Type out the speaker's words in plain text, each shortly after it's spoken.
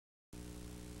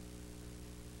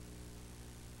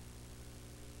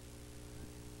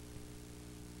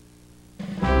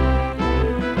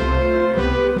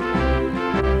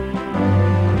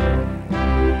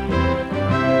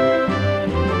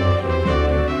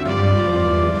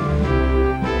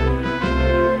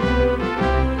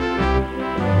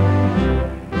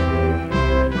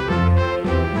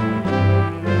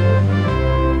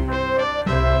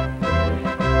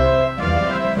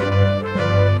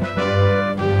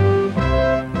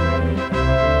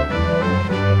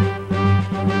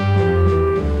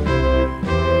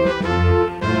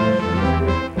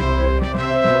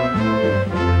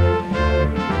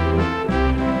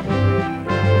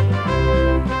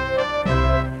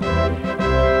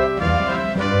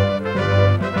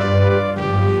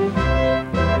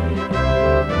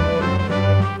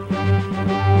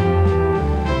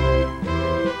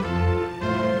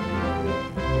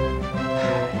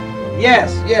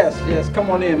Yes, yes, yes.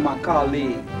 Come on in, my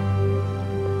colleague.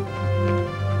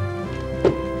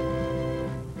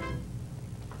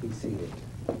 Be seated.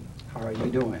 How are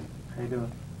you doing? How you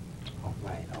doing? All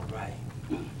right, all right.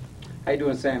 How you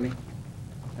doing, Sammy?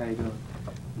 How you doing?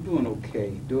 I'm doing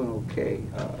okay, doing okay.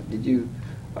 Did you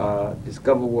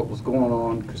discover what was going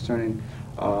on concerning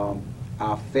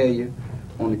our failure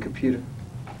on the computer?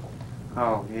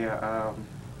 Oh yeah,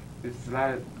 there's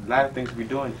a lot of things we're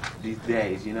doing these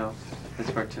days. You know, as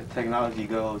far as technology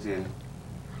goes, and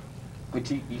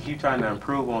you keep trying to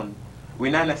improve on.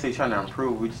 We're not necessarily trying to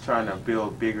improve. We're just trying to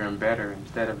build bigger and better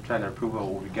instead of trying to improve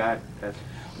on what we got.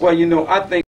 Well, you know, I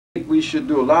think we should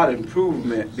do a lot of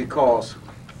improvement because,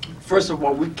 first of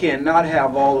all, we cannot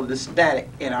have all of the static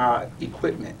in our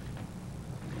equipment.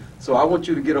 So I want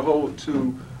you to get a hold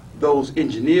to those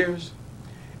engineers,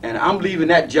 and I'm leaving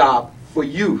that job for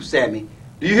you, Sammy.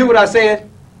 Do you hear what I said?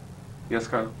 Yes,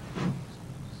 Colonel.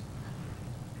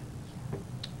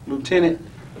 Lieutenant,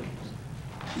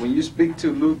 when you speak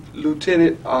to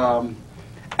Lieutenant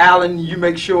Allen, you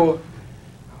make sure.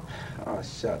 Oh,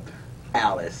 shut.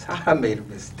 Alice, I made a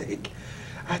mistake.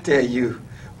 I tell you,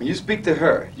 when you speak to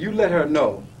her, you let her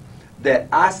know that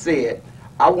I said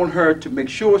I want her to make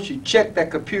sure she checked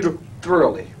that computer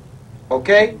thoroughly.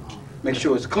 Okay? Make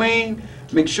sure it's clean.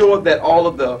 Make sure that all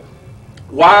of the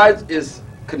wires is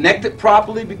connected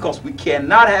properly, because we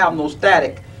cannot have no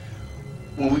static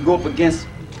when we go up against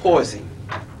poison.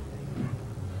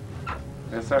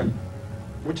 Yes, sir.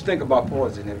 What you think about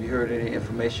poison? Have you heard any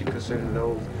information concerning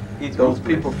those Ruthless.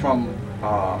 people from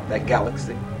that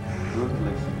galaxy?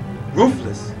 Ruthless.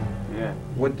 Ruthless? Yeah.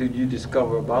 What did you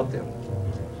discover about them?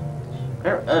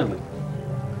 They're ugly.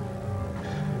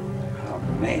 Oh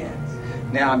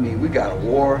man! Now I mean, we got a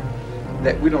war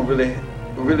that we don't really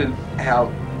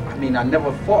have. I mean, I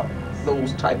never fought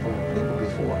those type of people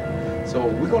before, so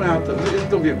we're gonna have to. It's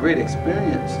gonna be a great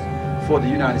experience for the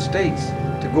United States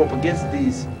to go up against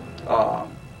these. I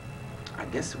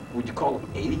guess, would you call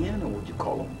them alien, or would you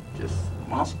call them just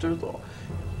monsters, or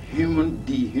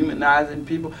dehumanizing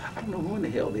people? I don't know who in the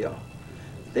hell they are.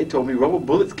 They told me rubber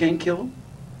bullets can't kill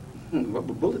them.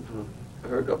 Rubber bullets will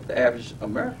hurt up the average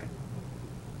American.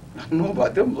 I don't know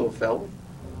about them little fellas.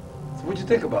 So what'd you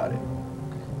think about it?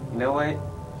 You know what,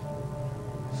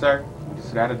 sir? We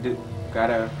just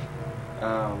gotta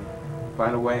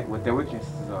find a way what their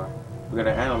weaknesses are. We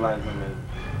gotta analyze them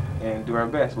and do our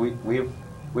best.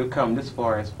 We've come this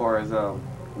far as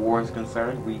war is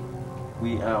concerned. We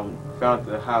found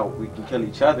how we can kill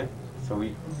each other, so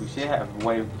we should have a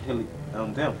way of killing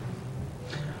them.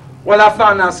 Well, I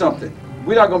found out something.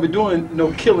 We're not going to be doing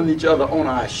no killing each other on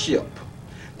our ship.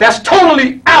 That's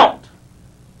totally out,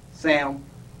 Sam.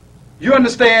 You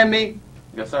understand me?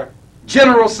 Yes, sir.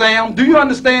 General Sam, do you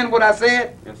understand what I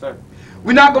said? Yes, sir.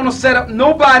 We're not going to set up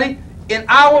nobody in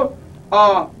our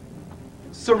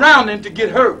surrounding to get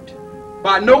hurt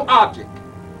by no object.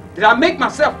 Did I make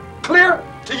myself clear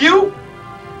to you?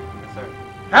 Yes, sir.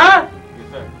 Huh?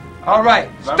 Yes, sir. All right.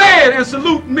 Stand and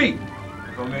salute me.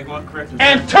 If I make one correction,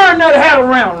 and turn that hat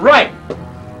around right.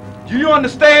 Do you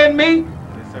understand me?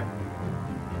 Yes, sir.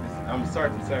 I'm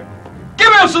certain, sir. Give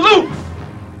me a salute.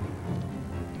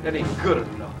 That ain't good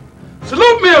enough.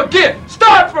 Salute me again.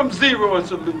 Start from zero and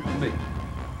salute me.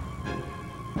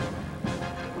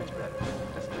 Much better.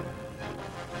 That's good.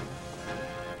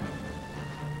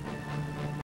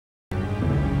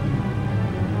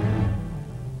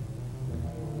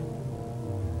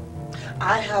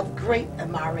 I have great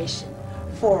admiration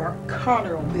for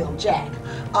Colonel Bill Jack.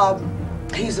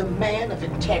 He's a man of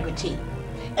integrity,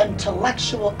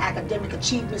 intellectual, academic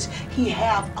achievements he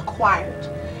have acquired,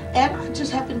 and I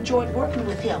just have enjoyed working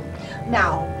with him.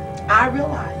 Now, I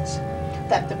realize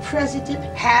that the president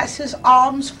has his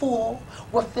arms full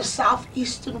with the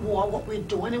Southeastern War, what we're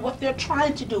doing and what they're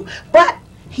trying to do, but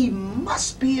he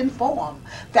must be informed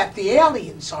that the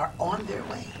aliens are on their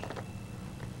way.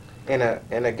 In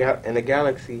a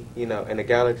galaxy, you know, in a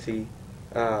galaxy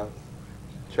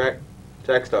track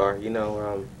star, you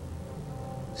know,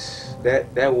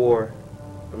 that war.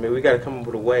 I mean, we got to come up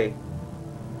with a way,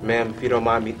 ma'am. If you don't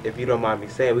mind me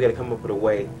saying, we got to come up with a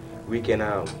way we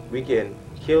can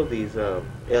kill these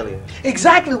aliens.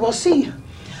 Exactly. Well, see,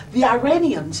 the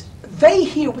Iranians, they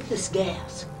hear with this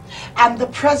gas. And the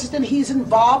president, he's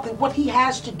involved in what he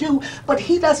has to do, but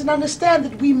he doesn't understand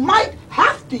that we might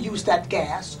have to use that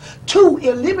gas to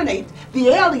eliminate the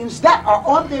aliens that are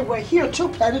on their way here to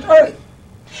planet Earth.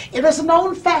 It is a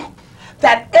known fact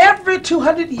that every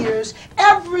 200 years,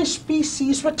 every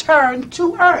species returns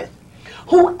to Earth.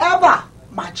 Whoever,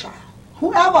 my child,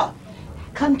 whoever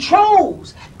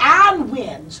controls and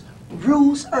wins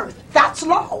rules Earth. That's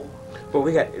law. But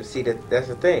we got see that's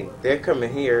the thing. They're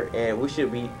coming here, and we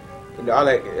should be, all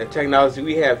that technology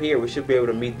we have here. We should be able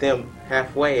to meet them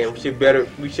halfway, and we should be able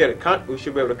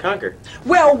to conquer.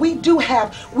 Well, we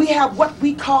have what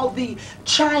we call the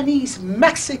Chinese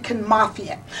Mexican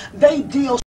Mafia. They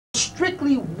deal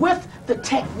strictly with the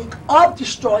technique of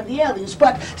destroying the aliens,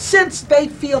 but since they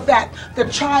feel that the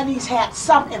Chinese had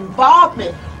some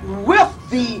involvement with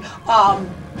the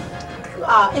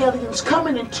aliens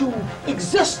coming into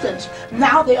existence,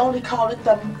 now they only call it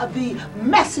the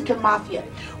Mexican Mafia,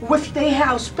 which they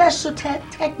have special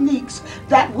techniques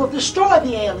that will destroy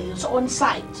the aliens on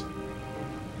sight.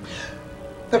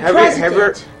 Have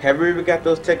you ever got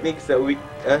those techniques that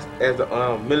us as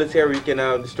a military can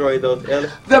destroy those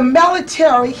aliens? The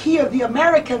military here, the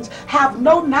Americans, have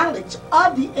no knowledge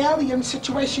of the alien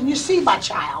situation. You see, my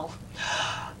child,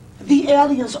 the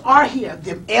aliens are here.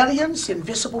 The aliens,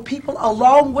 invisible people,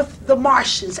 along with the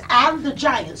Martians and the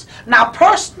giants. Now,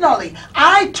 personally,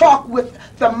 I talked with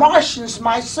the Martians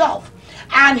myself,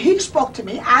 and he spoke to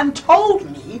me and told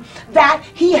me that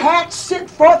he had sent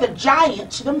for the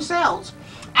giants themselves.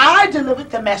 I delivered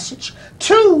the message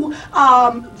to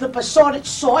the purported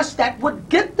source that would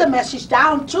get the message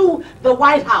down to the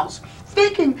White House,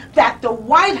 thinking that the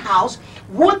White House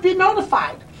would be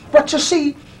notified. But you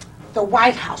see, the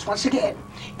White House, once again,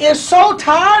 is so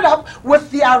tied up with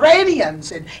the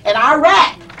Iranians and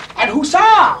Iraq and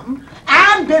Husam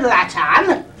and Bin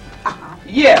Laden.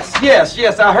 Yes,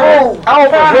 I heard. I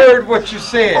overheard what you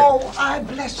said. Oh, I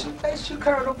bless you,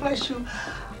 Colonel, bless you.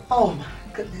 Oh, my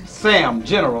goodness. Sam,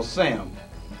 General Sam.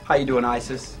 How you doing,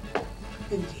 ISIS?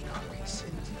 Indeed, always,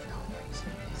 indeed, always.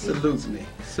 Salute me.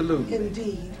 Salute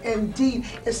me. Indeed.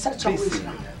 It's such a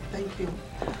honor. Thank you.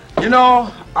 You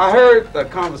know, I heard the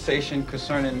conversation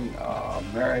concerning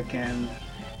Americans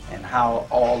and how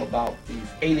all about these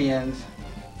aliens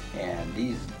and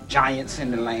these giants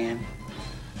in the land.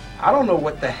 I don't know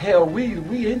what the hell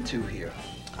we into here.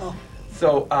 Oh.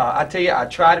 So I tell you, I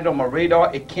tried it on my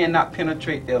radar. It cannot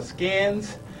penetrate their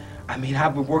skins. I mean,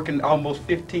 I've been working almost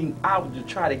 15 hours to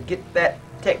try to get that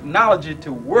technology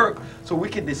to work so we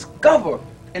can discover.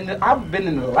 And I've been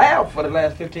in the lab for the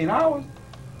last 15 hours.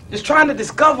 Just trying to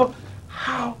discover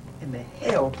how in the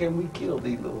hell can we kill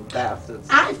these little bastards.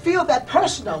 I feel that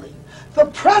personally, the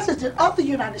President of the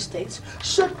United States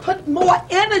should put more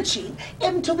energy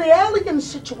into the alien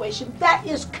situation that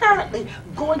is currently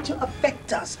going to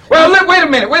affect us. Well, wait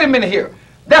a minute here.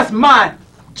 That's my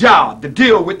job to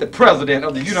deal with the President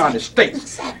of the United States.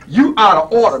 Exactly. You out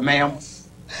of order, ma'am.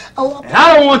 Oh, and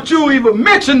I don't want you to even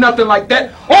mention nothing like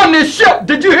that on this ship.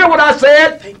 Did you hear what I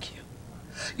said? Thank you.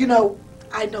 You know,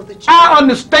 I know that you... I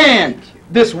understand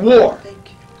this war.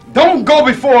 Thank you. Don't go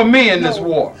before me in this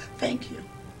war. Thank you.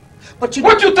 But you...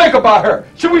 What you think about her?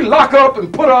 Should we lock her up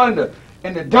and put her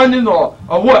in the dungeon or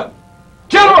what?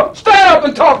 General, stand up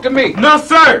and talk to me. No,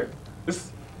 sir.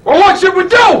 Well, what should we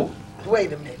do?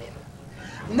 Wait a minute.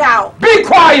 Now... Be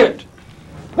quiet.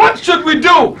 What should we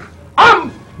do?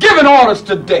 I'm giving orders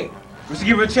today. We should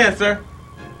give her a chance, sir.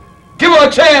 Give her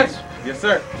a chance? Yes,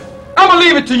 sir. I'm going to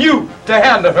leave it to you to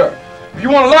handle her. If you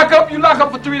want to lock up, you lock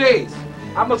up for 3 days.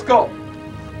 I must go.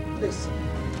 Listen,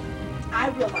 I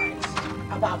realize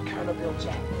about Colonel Bill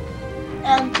Jack.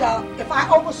 And if I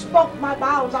overspoke my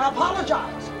bounds, I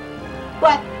apologize.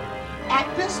 But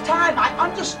at this time, I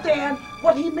understand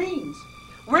what he means.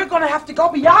 We're going to have to go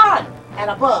beyond and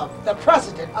above the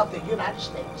President of the United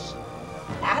States.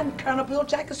 And Colonel Bill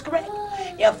Jack is correct.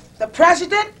 If the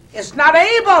President is not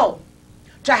able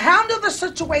to handle the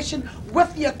situation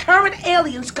with the current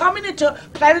aliens coming into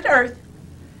planet Earth,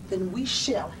 then we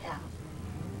shall have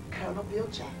Colonel Bill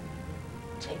Jack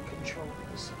take control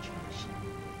of the situation.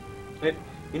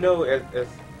 You know,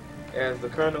 as the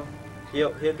Colonel,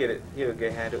 he'll get it. He'll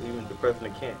get handled. Even the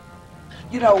President can't.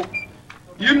 You know,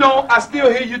 I still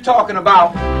hear you talking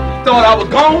about. Thought I was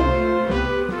gone.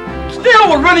 Still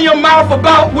was running your mouth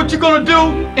about what you're gonna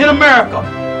do in America.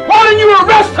 Why didn't you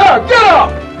arrest her? Get her!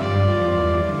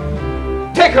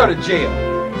 Take her to jail.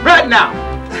 Right now.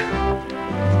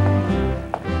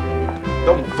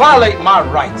 Don't violate my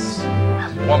rights,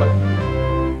 woman.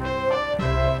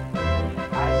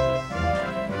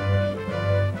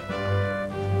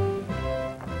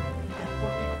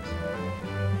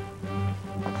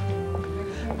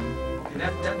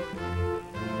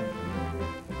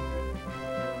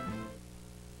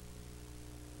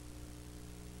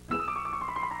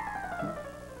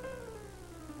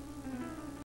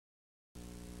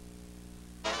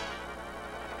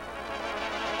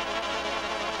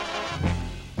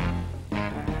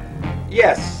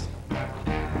 Yes.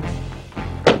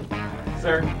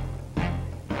 Sir,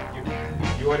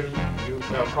 you ordered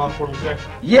Call for me, sir?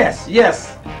 Yes,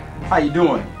 yes. How you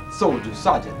doing, soldier,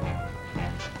 sergeant?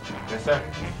 Yes, sir.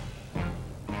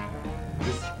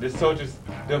 This soldier's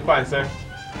doing fine, sir.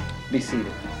 Be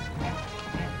seated.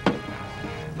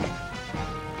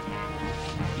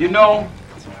 You know,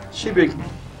 she been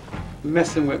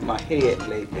messing with my head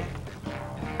lately.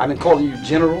 I've been calling you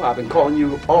general. I've been calling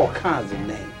you all kinds of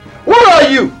names. What are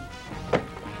you?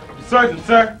 Sergeant,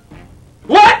 sir.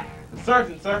 What? A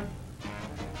sergeant, sir.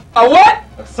 A what?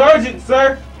 A sergeant,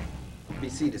 sir. Be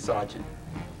seated, sergeant.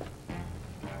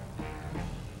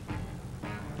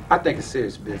 I think it's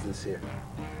serious business here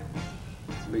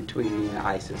between me and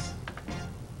ISIS.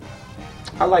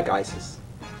 I like ISIS,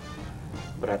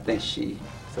 but I think she's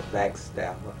a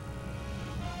backstabber.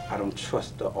 I don't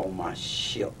trust her on my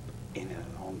ship any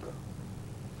longer.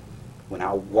 When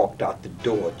I walked out the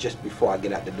door, just before I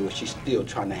get out the door, she's still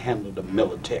trying to handle the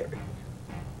military.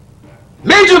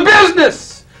 Major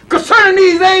business concerning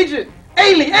these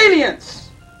aliens.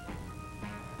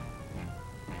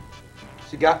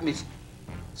 She got me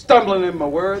stumbling in my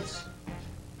words.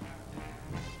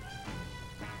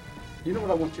 You know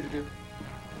what I want you to do?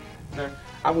 Sir?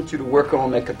 I want you to work on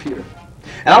that computer.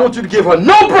 And I want you to give her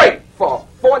no break for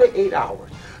 48 hours.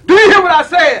 Do you hear what I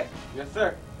said? Yes,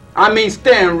 sir. I mean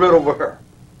stand right over her.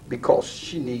 Because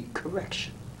she need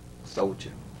correction,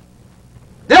 soldier.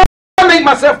 Did I make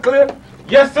myself clear?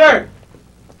 Yes, sir.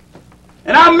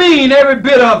 And I mean every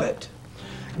bit of it.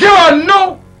 Give her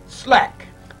no slack.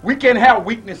 We can't have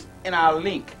weakness in our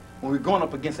link when we're going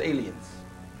up against aliens.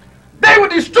 They will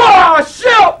destroy our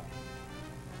ship.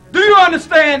 Do you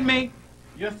understand me?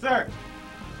 Yes, sir.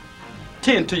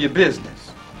 Tend to your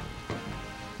business.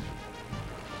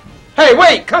 Hey,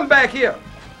 wait, come back here.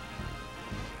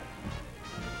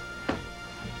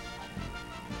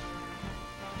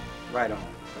 Right on.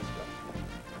 Let's go.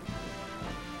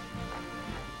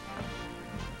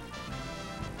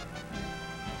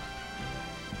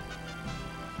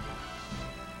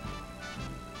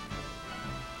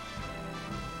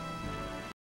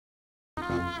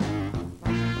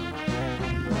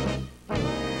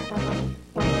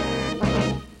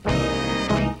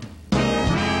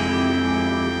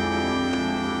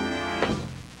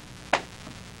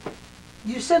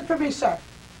 You sent for me, sir.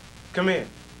 Come in.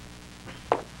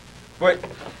 But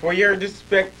for your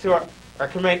disrespect to our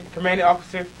commanding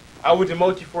officer, I will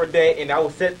demote you for a day, and I will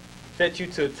set you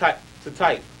to type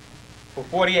for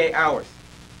 48 hours.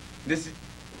 This is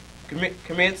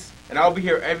commence, and I'll be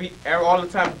here all the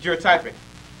time that you're typing.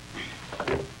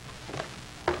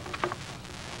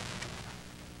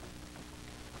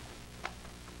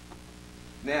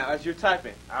 Now, as you're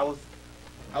typing, I was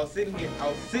sitting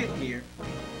here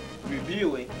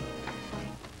reviewing.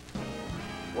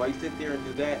 While you sit there and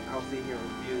do that, I'll sit here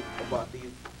and review about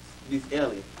these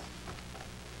aliens.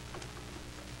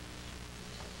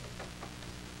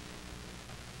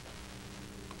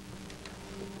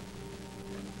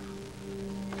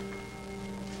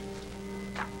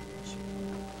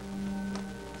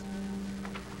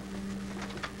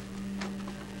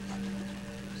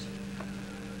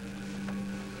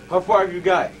 How far have you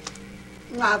got?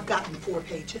 I've gotten 4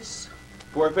 pages.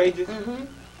 4 pages? Mm-hmm.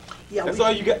 Yeah. That's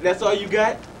all you got? That's all you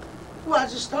got? Well, I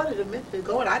just started a minute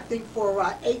ago, and I think for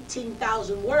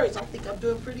 18,000 words, I think I'm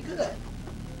doing pretty good.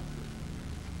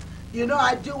 You know,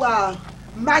 I do a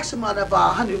maximum of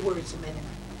 100 words a minute,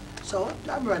 so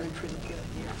I'm running pretty good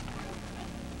here.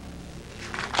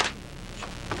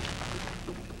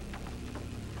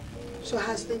 So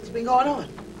how's things been going on?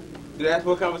 Did I ask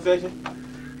for a conversation?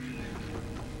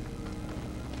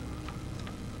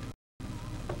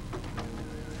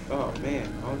 Oh man,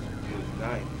 I was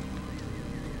dying.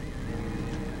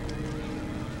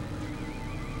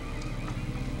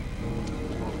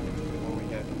 When we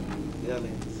have the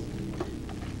aliens,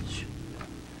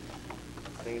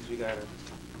 things we gotta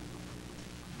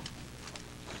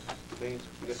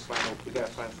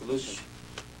find a solution.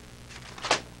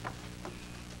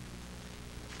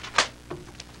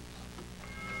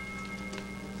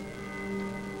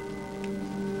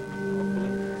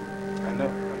 I know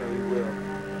you will.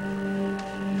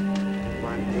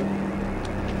 Find it. I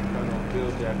know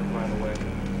Bill's there to find a way.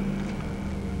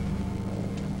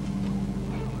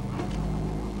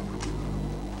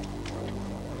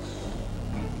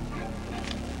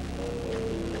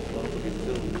 Don't forget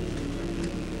to.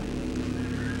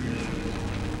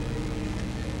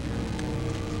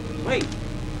 Wait.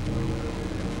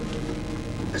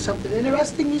 There's something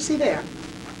interesting you see there.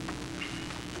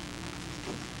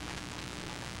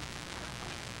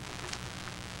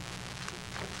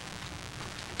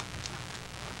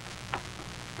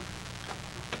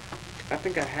 I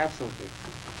think I have something.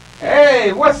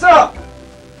 Hey, what's up?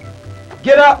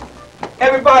 Get up,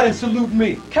 everybody, and salute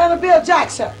me. Colonel Bill Jack,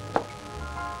 sir.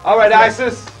 All right,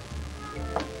 Isis.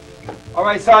 All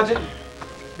right, Sergeant.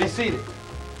 Be seated.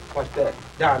 Watch that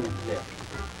diamond there.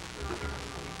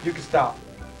 You can stop.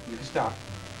 You can stop.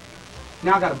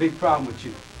 Now I got a big problem with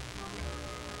you.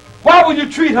 Why would you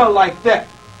treat her like that?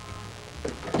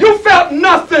 You felt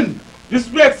nothing.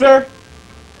 Disrespect, sir.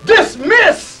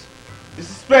 Dismiss.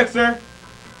 Disrespect, sir.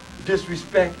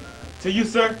 Disrespect. To you,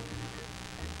 sir.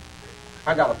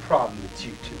 I got a problem with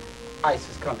you two.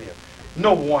 Isis, come here.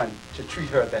 No one should treat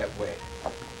her that way.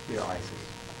 Here, Isis.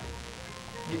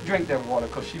 You drink that water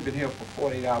because she's been here for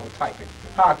 48 hours typing.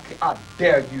 How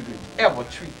dare you to ever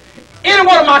treat any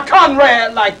one of my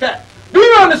comrades like that? Do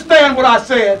you understand what I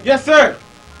said? Yes, sir.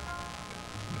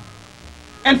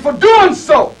 And for doing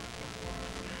so,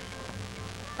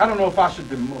 I don't know if I should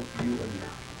demote you or not.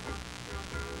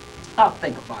 I'll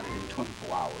think about it in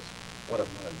 24 hours, what I'm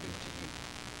going to do to you.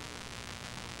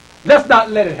 Let's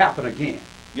not let it happen again.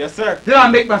 Yes, sir. Did I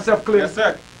make myself clear? Yes,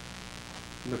 sir.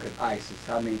 Look at Isis.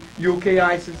 I mean, you okay,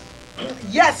 Isis?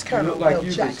 Yes, You Colonel look like Bill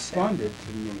you Jack, sir. responded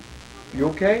to me. You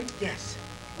okay? Yes.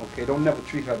 Okay, don't never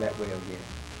treat her that way again.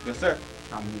 Yes, sir.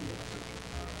 I mean it.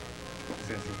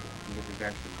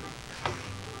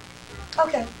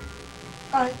 Okay.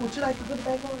 All right, would you like to put it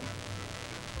back on?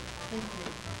 Thank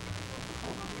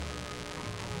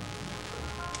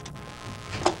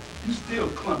you. You still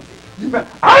clumsy.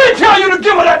 I didn't tell you to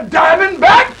give her that diamond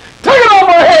back! Take it off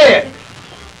her head!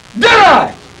 Did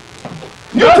I?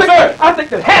 I think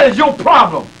the head is your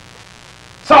problem,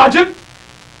 Sergeant.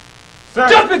 Sir.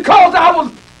 Just because I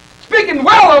was speaking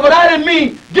well of it, I didn't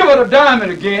mean give her the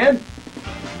diamond again.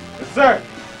 Yes, sir.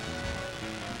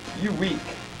 You weak.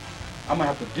 I'm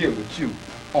gonna have to deal with you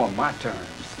on my terms.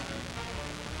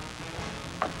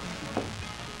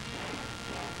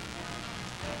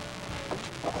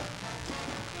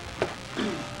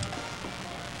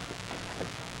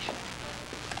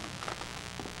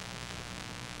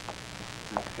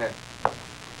 Okay.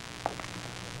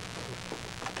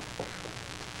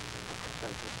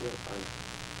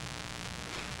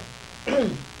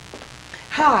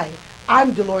 Hi,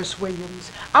 I'm Dolores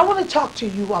Williams. I want to talk to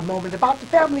you a moment about the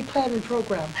family planning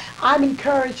program. I'm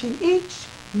encouraging each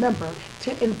member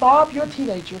to involve your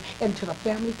teenager into the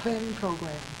family planning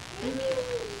program. Thank you.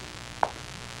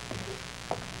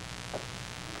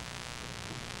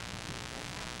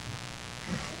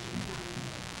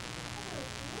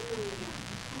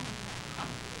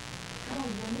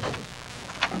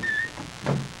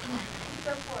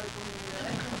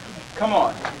 Come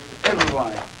on,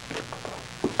 everyone.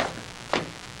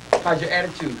 How's your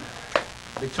attitude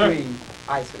between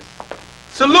Isis?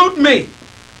 Salute me!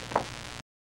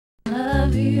 I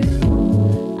love you.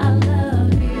 I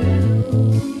love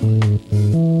you.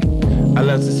 I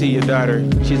love to see your daughter.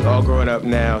 She's all grown up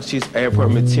now. She's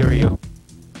airport material.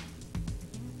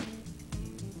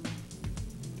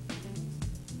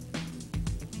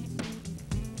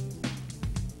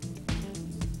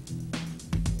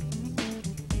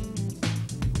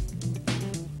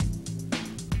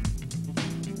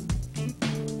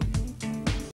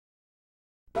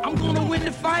 I'm gonna win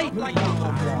the fight.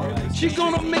 She's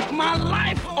gonna make my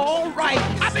life all right.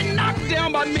 I've been knocked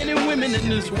down by men and women in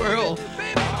this world.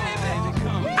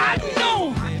 I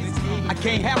know I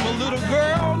can't have a little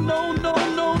girl. No, no,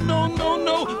 no, no, no,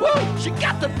 no. Woo! She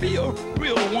got to be a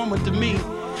real woman to me.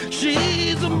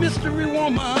 She's a mystery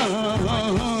woman.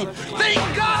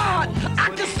 Thank God I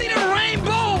can see the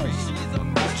rainbow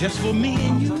just for me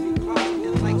and you.